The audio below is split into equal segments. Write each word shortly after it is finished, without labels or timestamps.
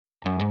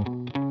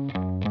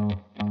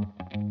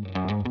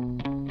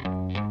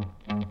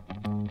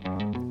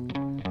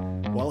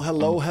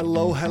Well,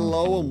 hello,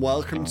 and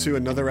welcome to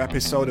another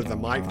episode of the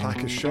Mike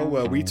Thakur Show,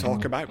 where we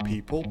talk about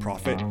people,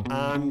 profit,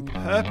 and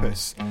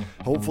purpose.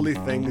 Hopefully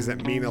things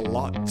that mean a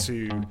lot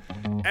to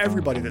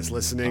everybody that's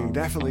listening,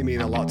 definitely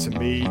mean a lot to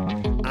me.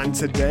 And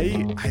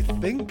today, I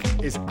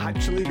think, is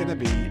actually going to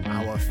be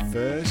our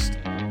first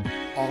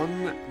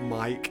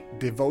on-mic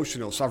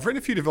devotional. So I've written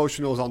a few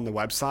devotionals on the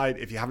website.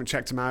 If you haven't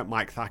checked them out,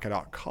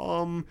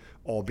 mikethakur.com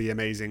or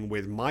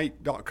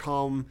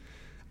beamazingwithmike.com.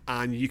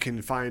 And you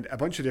can find a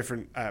bunch of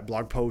different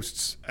blog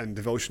posts and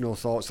devotional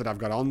thoughts that I've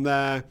got on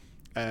there.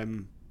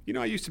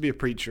 I used to be a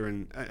preacher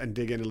and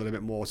dig in a little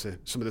bit more to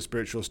some of the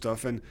spiritual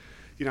stuff. And,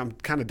 I'm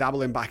kind of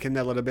dabbling back in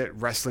there a little bit,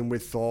 wrestling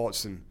with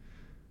thoughts and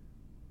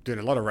doing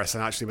a lot of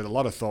wrestling, actually, with a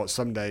lot of thoughts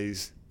some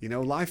days.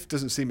 Life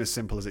doesn't seem as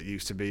simple as it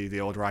used to be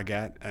the older I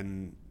get,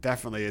 and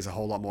definitely is a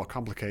whole lot more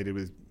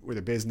complicated with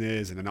a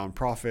business and a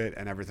non-profit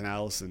and everything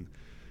else. And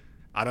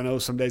I don't know,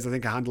 some days I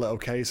think I handle it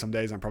okay. Some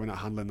days I'm probably not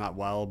handling that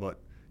well, but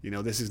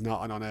this is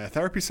not an on-air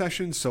therapy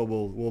session, so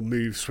we'll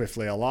move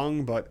swiftly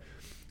along. But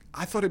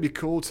I thought it'd be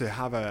cool to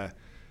have a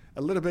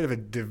little bit of a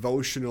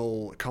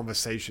devotional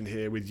conversation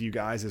here with you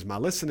guys as my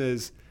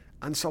listeners.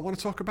 And so I want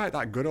to talk about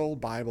that good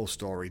old Bible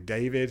story,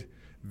 David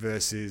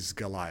versus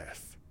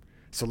Goliath.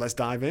 So let's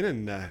dive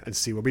in and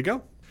see where we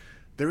go.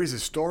 There is a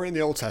story in the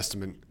Old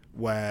Testament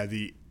where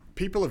the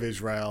people of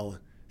Israel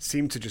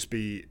seem to just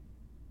be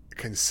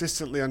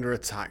consistently under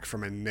attack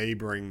from a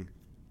neighboring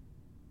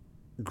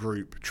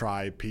group,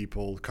 tribe,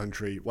 people,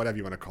 country, whatever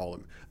you want to call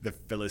them, the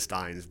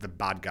Philistines, the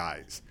bad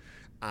guys.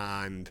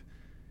 And,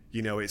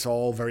 it's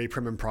all very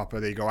prim and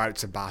proper. They go out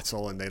to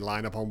battle and they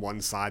line up on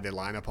one side, they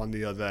line up on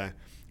the other.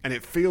 And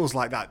it feels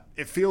like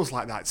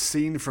that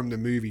scene from the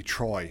movie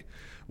Troy,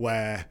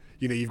 where,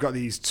 you've got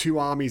these two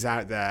armies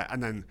out there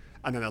and then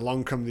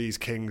along come these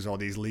kings or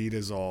these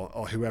leaders or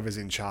whoever's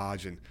in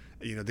charge. And,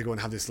 they go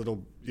and have this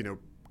little,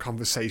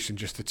 conversation,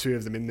 just the two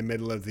of them in the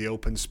middle of the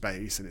open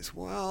space, and it's,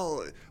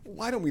 well,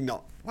 why do we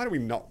not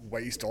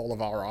waste all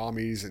of our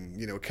armies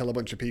and kill a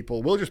bunch of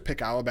people? We'll just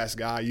pick our best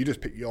guy, you just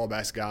pick your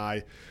best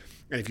guy.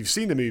 And if you've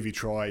seen the movie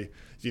Troy,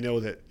 in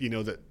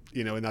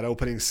that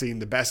opening scene,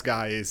 the best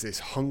guy is this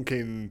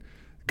hunking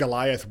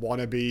Goliath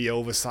wannabe,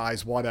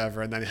 oversized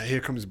whatever, and then here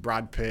comes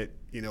Brad Pitt,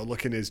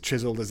 looking as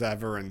chiseled as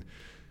ever and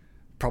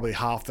probably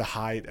half the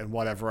height and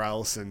whatever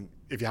else. And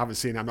if you haven't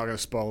seen it, I'm not going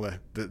to spoil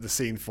the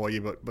scene for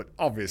you, but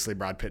obviously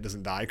Brad Pitt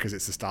doesn't die because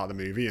it's the start of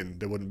the movie, and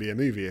there wouldn't be a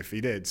movie if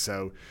he did.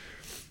 So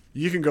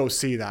you can go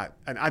see that.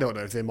 And I don't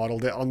know if they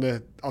modeled it on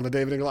the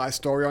David and Goliath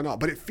story or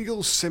not, but it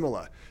feels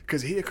similar,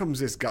 because here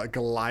comes this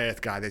Goliath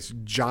guy, this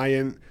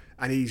giant,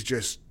 and he's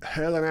just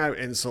hurling out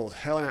insults,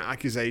 hurling out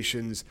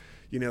accusations.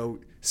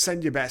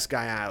 Send your best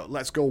guy out.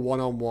 Let's go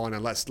one-on-one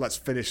and let's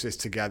finish this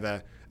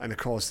together. And of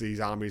course, these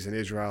armies in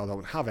Israel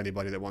don't have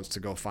anybody that wants to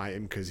go fight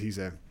him, because he's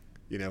a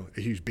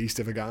huge beast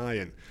of a guy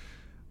and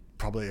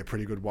probably a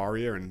pretty good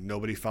warrior, and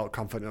nobody felt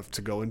confident enough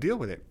to go and deal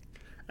with it.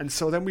 And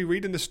so then we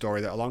read in the story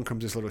that along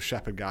comes this little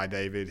shepherd guy,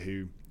 David,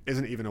 who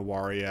isn't even a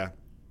warrior.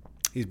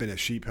 He's been a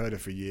sheep herder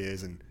for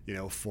years and,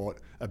 fought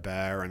a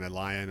bear and a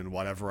lion and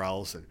whatever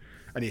else.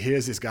 And he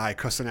hears this guy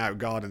cussing out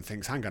God and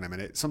thinks, hang on a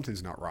minute,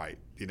 something's not right.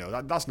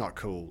 That's not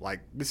cool.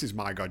 Like, this is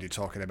my God you're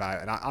talking about,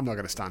 and I'm not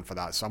going to stand for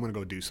that, so I'm going to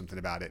go do something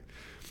about it.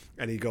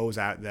 And he goes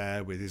out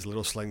there with his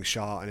little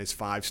slingshot and his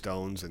 5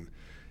 stones, and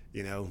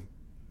the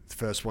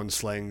first one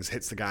slings,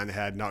 hits the guy in the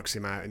head, knocks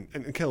him out,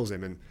 and kills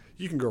him. And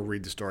you can go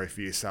read the story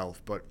for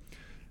yourself. But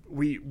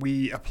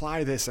we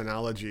apply this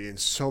analogy in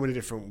so many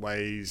different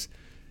ways.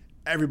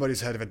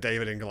 Everybody's heard of a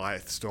David and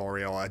Goliath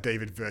story, or a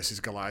David versus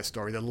Goliath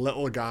story. The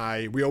little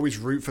guy, we always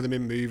root for them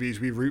in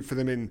movies. We root for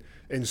them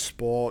in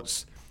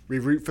sports. We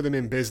root for them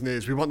in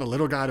business. We want the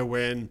little guy to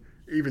win,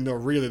 even though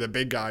really the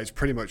big guys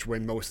pretty much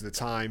win most of the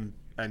time.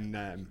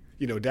 And,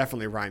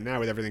 definitely right now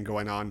with everything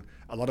going on,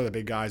 a lot of the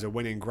big guys are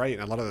winning great,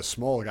 and a lot of the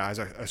small guys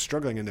are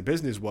struggling in the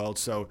business world.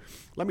 So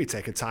let me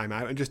take a time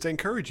out and just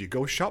encourage you.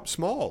 Go shop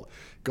small.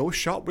 Go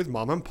shop with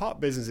mom and pop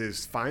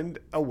businesses. Find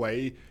a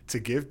way to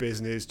give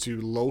business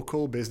to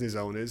local business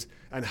owners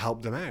and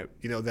help them out.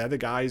 They're the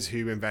guys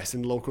who invest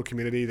in the local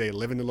community. They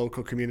live in the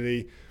local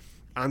community,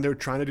 and they're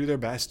trying to do their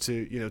best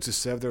to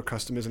serve their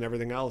customers and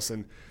everything else.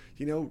 And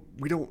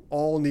we don't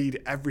all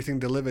need everything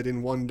delivered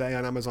in one day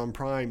on Amazon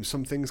Prime.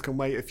 Some things can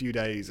wait a few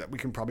days. We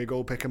can probably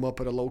go pick them up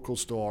at a local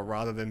store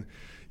rather than,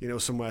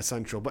 somewhere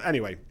central. But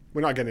anyway,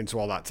 we're not getting into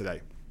all that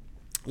today.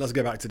 Let's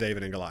get back to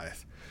David and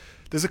Goliath.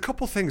 There's a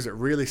couple things that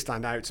really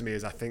stand out to me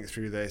as I think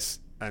through this.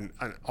 And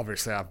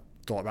obviously I've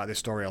thought about this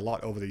story a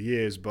lot over the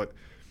years, but,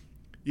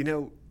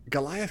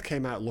 Goliath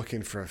came out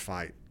looking for a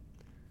fight.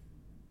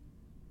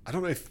 I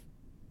don't know if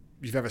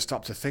you've ever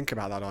stopped to think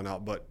about that or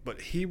not,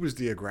 but he was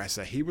the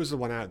aggressor. He was the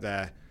one out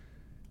there.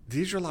 The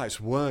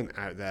Israelites weren't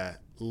out there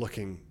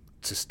looking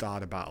to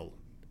start a battle.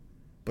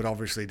 But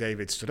obviously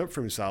David stood up for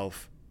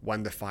himself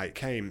when the fight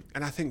came.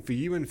 And I think for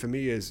you and for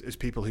me as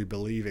people who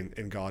believe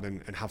in God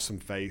and have some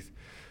faith,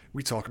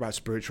 we talk about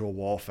spiritual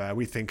warfare.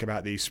 We think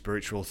about these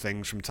spiritual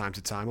things from time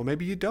to time, or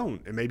maybe you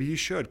don't, and maybe you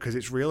should, because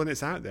it's real and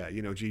it's out there.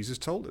 Jesus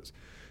told us.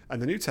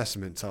 And the New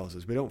Testament tells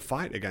us we don't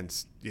fight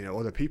against,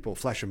 other people,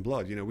 flesh and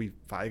blood. We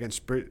fight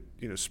against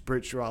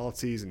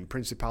spiritualities and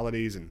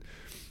principalities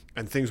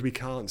and things we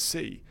can't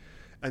see.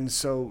 And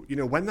so,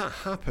 when that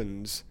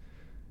happens,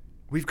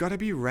 we've got to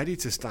be ready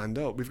to stand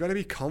up. We've got to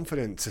be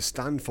confident to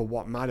stand for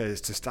what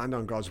matters, to stand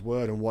on God's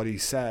word and what he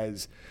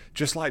says,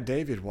 just like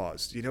David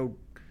was.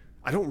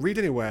 I don't read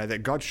anywhere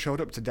that God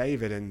showed up to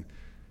David and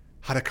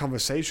had a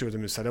conversation with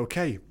him and said,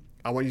 okay,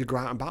 I want you to go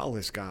out and battle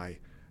this guy.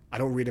 I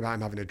don't read about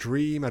him having a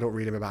dream. I don't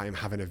read about him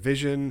having a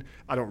vision.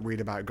 I don't read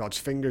about God's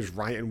fingers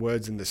writing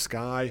words in the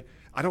sky.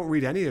 I don't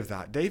read any of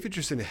that. David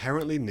just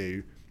inherently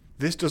knew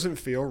this doesn't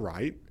feel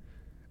right,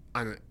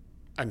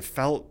 and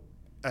felt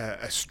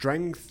a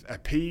strength, a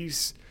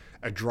peace,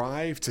 a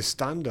drive to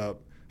stand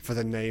up for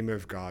the name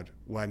of God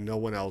where no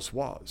one else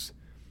was.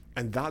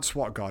 And that's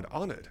what God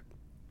honored.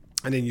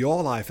 And in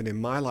your life and in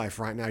my life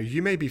right now,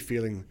 you may be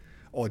feeling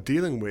or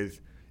dealing with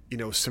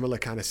similar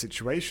kind of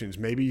situations.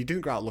 Maybe you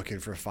didn't go out looking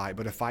for a fight,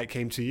 but a fight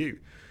came to you.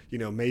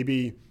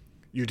 Maybe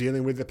you're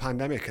dealing with the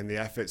pandemic and the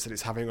efforts that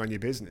it's having on your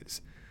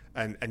business,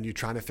 and you're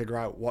trying to figure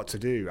out what to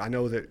do. I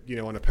know that,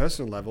 on a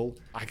personal level,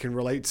 I can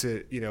relate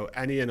to,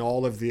 any and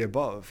all of the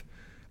above.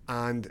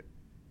 And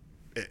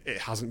it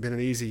hasn't been an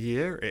easy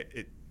year.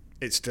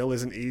 It still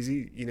isn't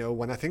easy,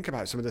 when I think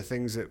about some of the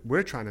things that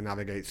we're trying to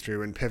navigate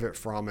through and pivot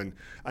from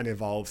and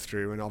evolve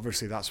through. And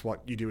obviously that's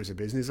what you do as a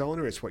business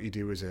owner. It's what you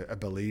do as a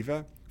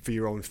believer for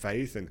your own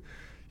faith. And,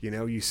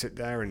 you sit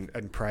there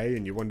and pray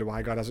and you wonder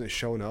why God hasn't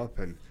shown up.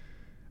 And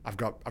I've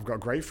got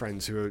great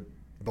friends who are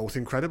both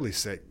incredibly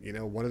sick.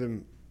 One of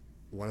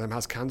them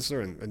has cancer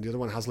and the other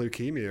one has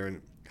leukemia.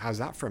 And how's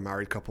that for a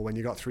married couple when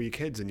you got 3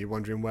 kids and you're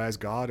wondering where's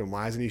God and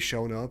why hasn't he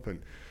shown up?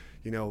 And,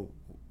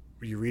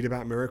 you read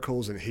about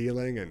miracles and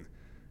healing and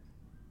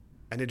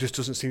it just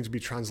doesn't seem to be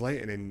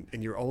translating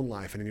in your own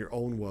life and in your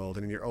own world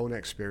and in your own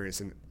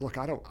experience. And look,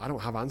 I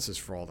don't have answers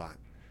for all that.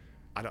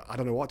 I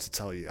don't know what to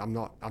tell you. I'm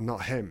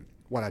not him.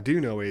 What I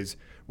do know is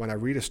when I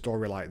read a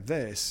story like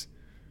this,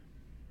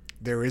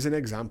 there is an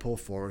example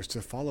for us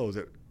to follow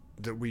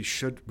that we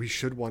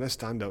should want to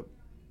stand up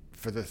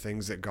for the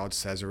things that God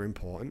says are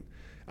important,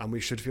 and we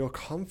should feel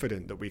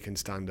confident that we can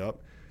stand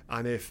up.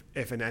 And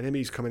if an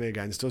enemy's coming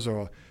against us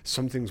or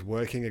something's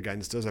working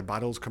against us, a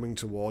battle's coming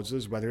towards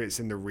us, whether it's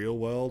in the real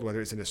world, whether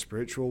it's in a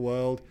spiritual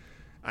world,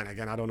 and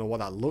again, I don't know what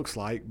that looks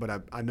like,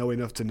 but I know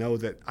enough to know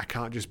that I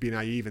can't just be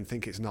naive and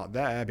think it's not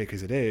there,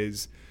 because it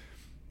is.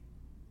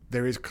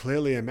 There is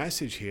clearly a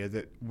message here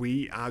that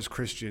we as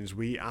Christians,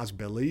 we as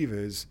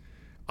believers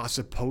are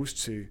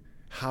supposed to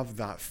have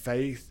that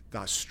faith,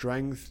 that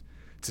strength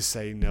to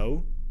say,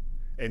 no,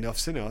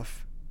 enough's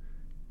enough.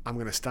 I'm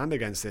going to stand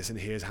against this, and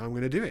here's how I'm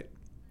going to do it.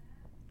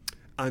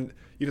 And,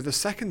 the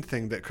second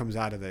thing that comes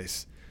out of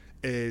this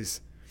is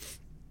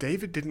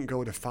David didn't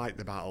go to fight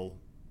the battle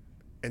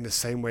in the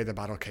same way the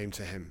battle came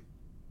to him.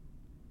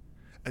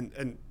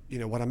 And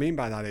what I mean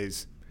by that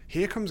is,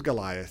 here comes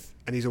Goliath,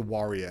 and he's a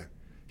warrior.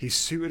 He's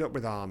suited up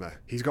with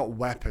armor. He's got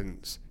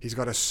weapons. He's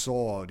got a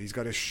sword. He's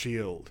got a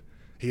shield.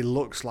 He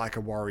looks like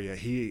a warrior.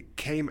 He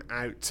came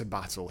out to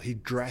battle. He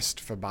dressed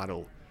for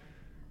battle.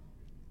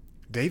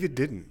 David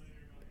didn't.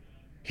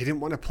 He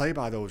didn't want to play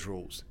by those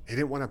rules. He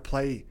didn't want to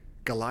play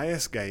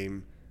Goliath's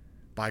game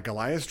by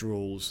Goliath's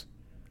rules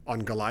on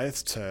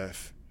Goliath's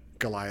turf,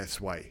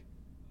 Goliath's way.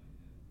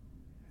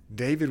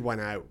 David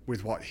went out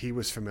with what he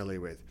was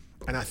familiar with.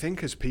 And I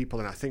think as people,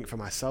 and I think for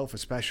myself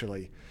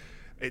especially,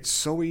 it's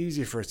so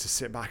easy for us to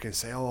sit back and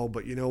say, oh,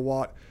 but you know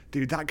what?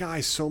 Dude, that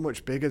guy's so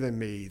much bigger than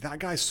me. That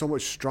guy's so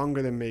much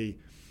stronger than me.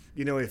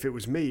 If it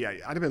was me,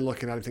 I'd have been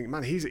looking at him and thinking,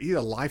 man, he's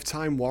a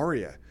lifetime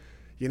warrior.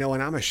 And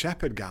I'm a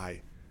shepherd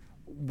guy.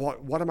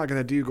 What am I going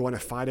to do going to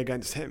fight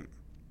against him?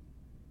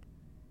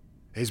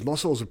 His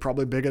muscles are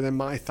probably bigger than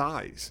my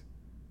thighs.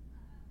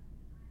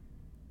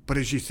 But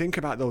as you think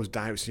about those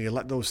doubts and you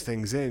let those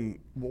things in,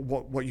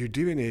 what you're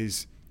doing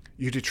is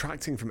you're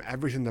detracting from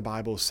everything the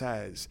Bible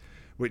says,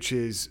 which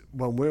is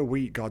when we're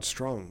weak, God's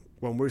strong.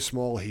 When we're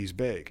small, he's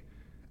big.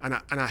 And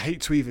I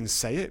hate to even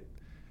say it,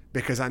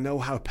 because I know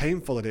how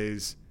painful it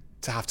is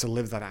to have to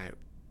live that out.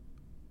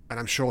 And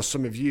I'm sure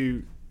some of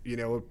you,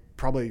 have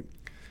probably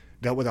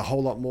dealt with a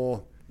whole lot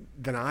more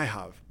than I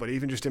have. But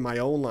even just in my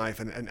own life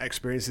and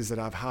experiences that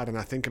I've had, and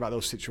I think about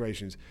those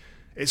situations,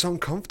 it's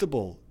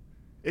uncomfortable.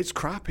 It's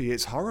crappy.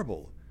 It's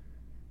horrible.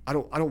 I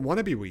don't want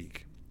to be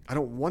weak. I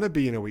don't want to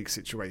be in a weak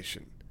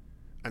situation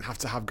and have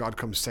to have God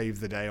come save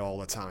the day all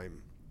the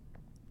time.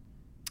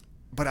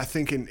 But I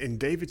think in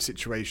David's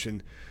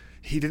situation,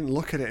 he didn't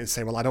look at it and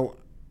say, well, I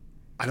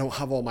don't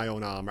have all my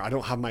own armor. I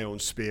don't have my own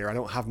spear. I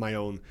don't have my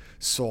own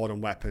sword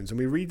and weapons. And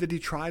we read that he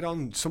tried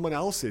on someone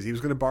else's. He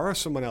was going to borrow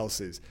someone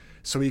else's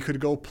so he could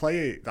go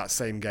play that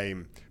same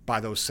game by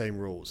those same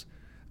rules.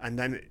 And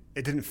then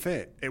it didn't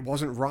fit. It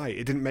wasn't right.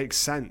 It didn't make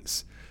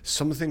sense.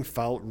 Something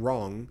felt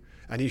wrong,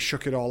 and he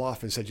shook it all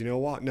off and said, you know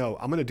what? No,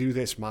 I'm going to do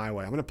this my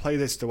way. I'm going to play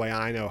this the way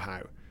I know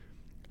how.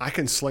 I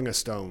can sling a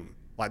stone.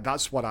 Like,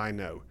 that's what I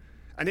know.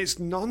 And it's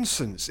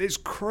nonsense. It's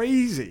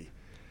crazy.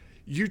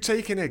 You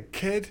taking a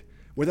kid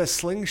with a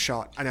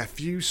slingshot and a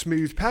few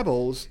smooth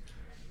pebbles,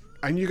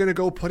 and you're going to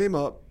go put him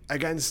up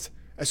against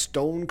a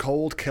stone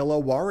cold killer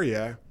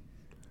warrior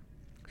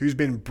who's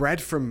been bred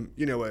from,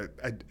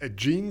 a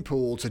gene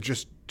pool to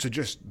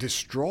just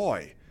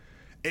destroy.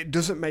 It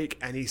doesn't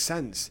make any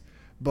sense.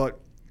 But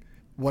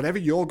whatever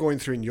you're going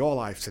through in your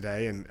life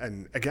today,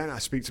 and again, I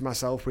speak to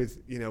myself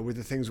with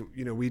the things,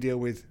 we deal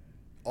with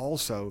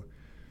also,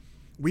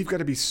 we've got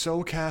to be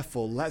so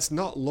careful. Let's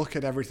not look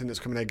at everything that's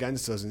coming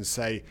against us and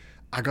say,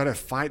 I got to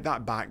fight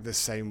that back the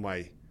same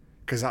way,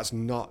 because it's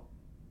not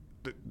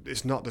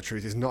the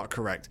truth. It's not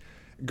correct.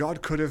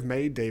 God could have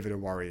made David a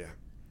warrior.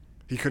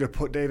 He could have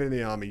put David in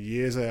the army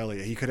years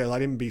earlier. He could have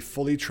let him be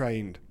fully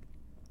trained,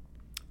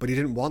 but he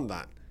didn't want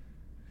that.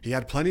 He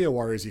had plenty of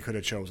warriors he could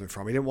have chosen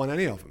from. He didn't want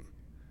any of them.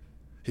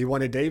 He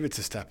wanted David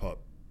to step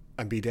up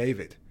and be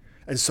David.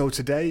 And so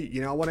today,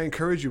 I want to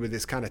encourage you with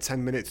this kind of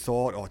 10-minute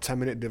thought or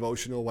 10-minute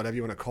devotional, whatever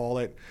you want to call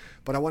it.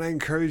 But I want to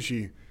encourage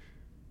you,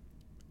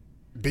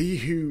 be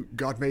who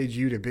God made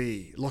you to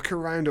be. Look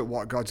around at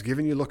what God's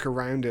given you. Look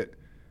around at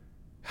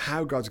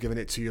how God's given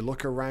it to you.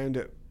 Look around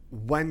at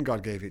when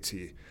God gave it to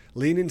you.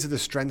 Lean into the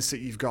strengths that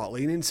you've got.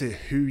 Lean into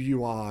who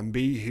you are and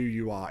be who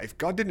you are. If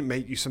God didn't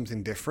make you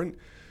something different,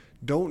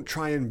 don't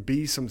try and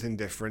be something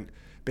different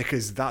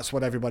because that's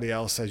what everybody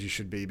else says you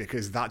should be,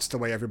 because that's the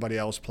way everybody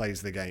else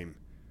plays the game.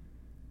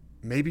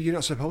 Maybe you're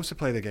not supposed to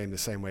play the game the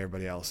same way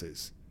everybody else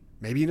is.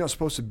 Maybe you're not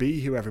supposed to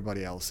be who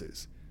everybody else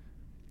is.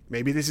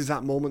 Maybe this is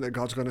that moment that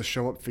God's going to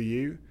show up for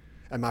you.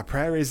 And my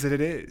prayer is that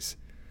it is.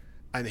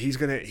 And he's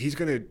going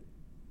to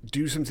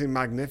do something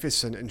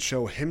magnificent and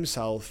show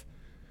himself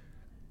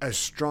as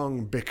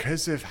strong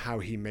because of how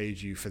he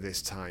made you for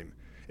this time.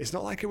 It's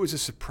not like it was a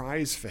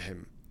surprise for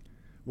him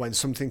when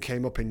something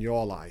came up in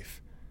your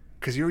life,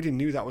 because he already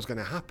knew that was going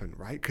to happen,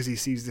 right? Because he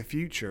sees the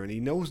future and he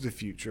knows the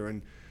future.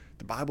 And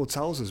the Bible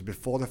tells us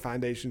before the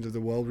foundations of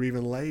the world were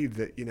even laid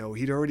that,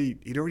 he'd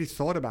already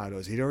thought about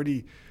us. He'd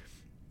already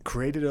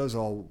created us,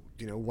 or,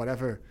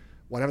 whatever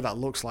that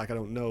looks like, I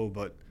don't know.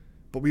 But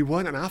we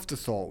weren't an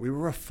afterthought. We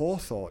were a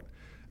forethought.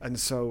 And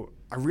so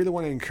I really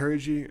want to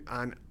encourage you.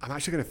 And I'm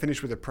actually going to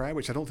finish with a prayer,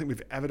 which I don't think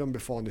we've ever done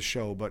before on the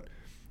show. But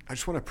I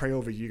just want to pray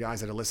over you guys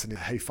that are listening.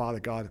 Hey,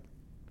 Father God,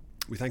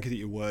 we thank you that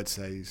your word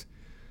says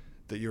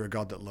that you're a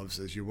God that loves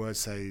us. Your word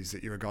says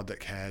that you're a God that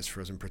cares for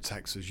us and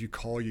protects us. You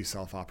call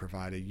yourself our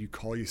provider. You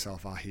call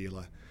yourself our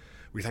healer.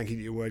 We thank you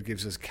that your word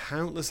gives us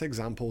countless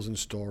examples and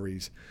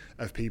stories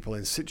of people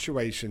in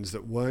situations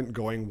that weren't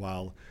going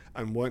well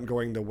and weren't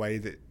going the way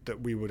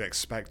that we would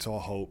expect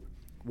or hope,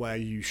 where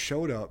you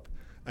showed up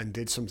and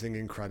did something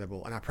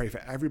incredible. And I pray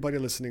for everybody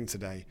listening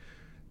today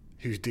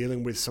who's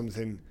dealing with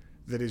something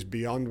that is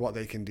beyond what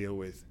they can deal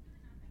with,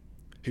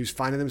 who's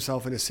finding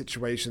themselves in a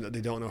situation that they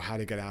don't know how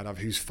to get out of,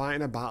 who's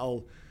fighting a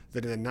battle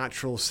that in a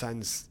natural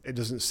sense, it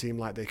doesn't seem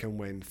like they can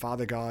win.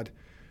 Father God,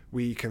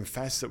 we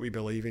confess that we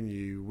believe in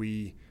you.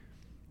 We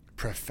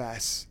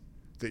profess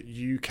that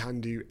you can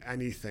do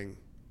anything,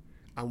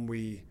 and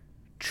we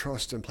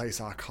trust and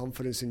place our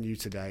confidence in you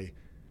today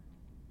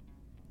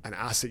and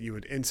ask that you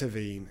would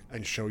intervene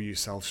and show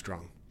yourself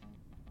strong.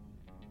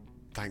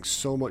 Thanks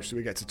so much that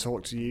we get to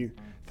talk to you.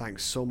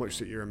 Thanks so much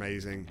that you're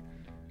amazing.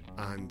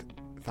 And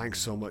thanks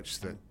so much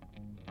that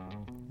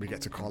we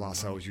get to call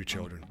ourselves your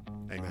children.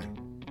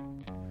 Amen.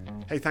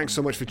 Hey, thanks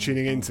so much for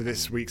tuning in to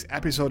this week's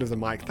episode of the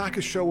Mike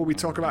Thakur Show, where we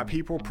talk about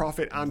people,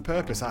 profit, and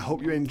purpose. I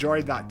hope you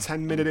enjoyed that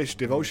 10-minute-ish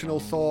devotional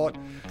thought.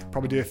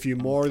 Probably do a few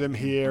more of them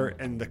here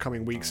in the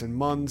coming weeks and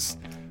months.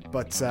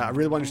 But I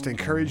really want just to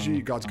encourage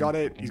you. God's got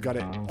it. He's got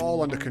it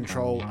all under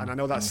control. And I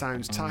know that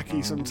sounds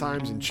tacky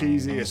sometimes and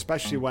cheesy,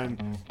 especially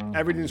when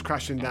everything's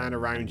crashing down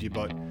around you.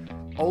 But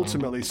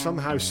ultimately,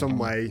 somehow, some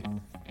way,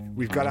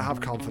 we've got to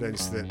have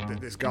confidence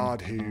that this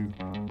God who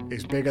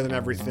is bigger than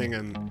everything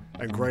and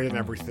greater than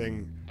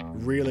everything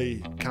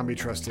really can be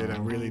trusted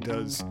and really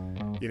does,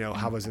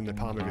 have us in the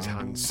palm of his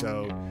hand.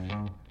 So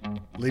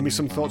leave me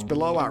some thoughts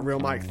below at Real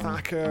Mike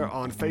Thakur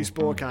on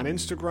Facebook and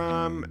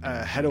Instagram.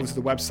 Head over to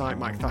the website,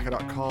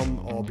 mikethakur.com,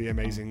 or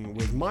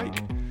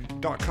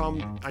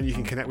beamazingwithmike.com, and you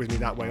can connect with me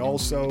that way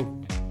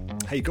also.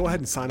 Hey, go ahead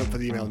and sign up for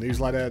the email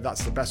newsletter.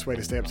 That's the best way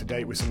to stay up to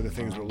date with some of the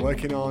things we're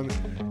working on.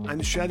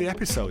 And share the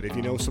episode. If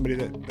you know somebody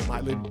that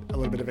might need a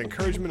little bit of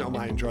encouragement or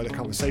might enjoy the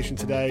conversation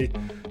today,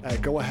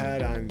 go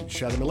ahead and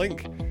share them a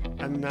link.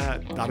 And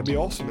that'll be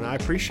awesome, and I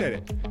appreciate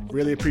it.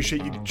 Really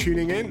appreciate you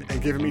tuning in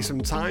and giving me some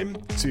time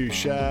to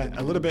share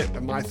a little bit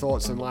of my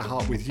thoughts and my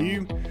heart with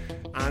you.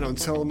 And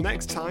until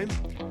next time,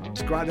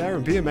 just go out there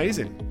and be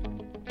amazing.